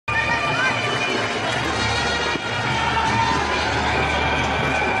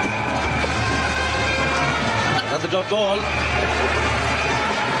dot ball.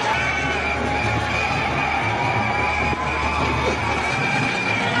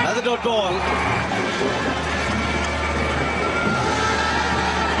 Another dot ball.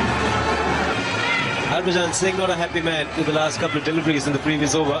 Harbhajan Singh, not a happy man with the last couple of deliveries in the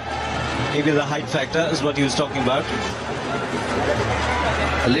previous over. Maybe the height factor is what he was talking about.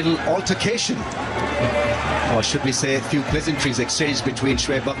 A little altercation, or should we say a few pleasantries exchanged between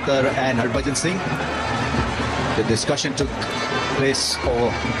Shoaib Akhtar and Harbhajan Singh. The discussion took place,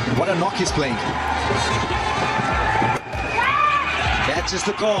 what a knock he's playing. Catches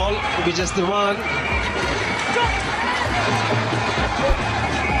the call, will be just the one.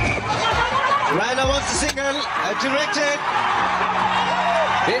 Raina wants the single, directed.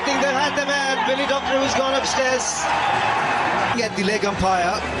 They think they had the man. Billy Doctor, who's gone upstairs. Yet the leg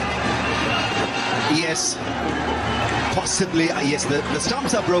umpire, yes, possibly, yes, the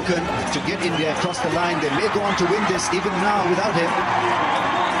stumps are broken to get India across the line. They may go on to win this even now without him.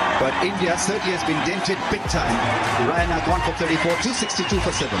 But India certainly has been dented big time. Raina gone for 34, 262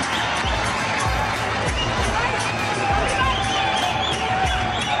 for 7.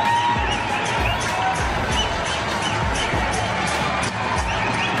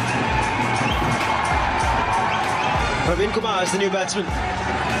 Praveen Kumar is the new batsman.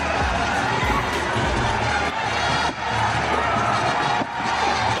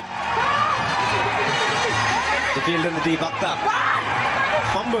 The field in the deep, Akhtar.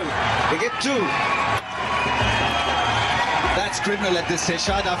 Fumble, they get 2. That's criminal at this stage.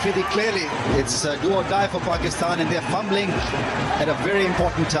 Shahid Afridi, clearly it's do or die for Pakistan, and they're fumbling at a very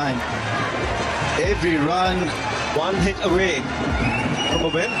important time. Every run, one hit away from a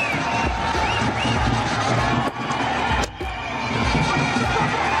win.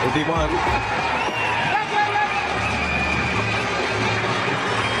 It'll be one.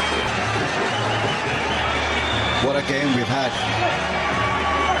 What a game we've had.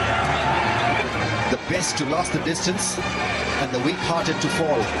 The best to last the distance and the weak-hearted to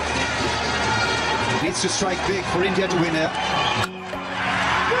fall. Needs to strike big for India to win here.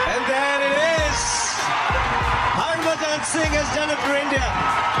 And there it is. Harbhajan Singh has done it for India.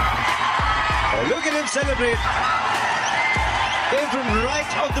 Look at him celebrate. Came from right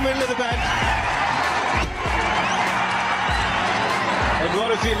out the middle of the bat. And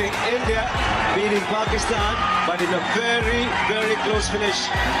what a feeling. India beating Pakistan, but in a very, very close finish.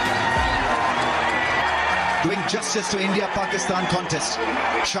 Doing justice to India-Pakistan contest.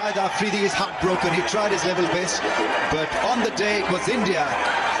 Shahid Afridi is heartbroken. He tried his level best, but on the day it was India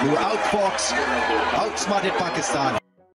who outsmarted Pakistan.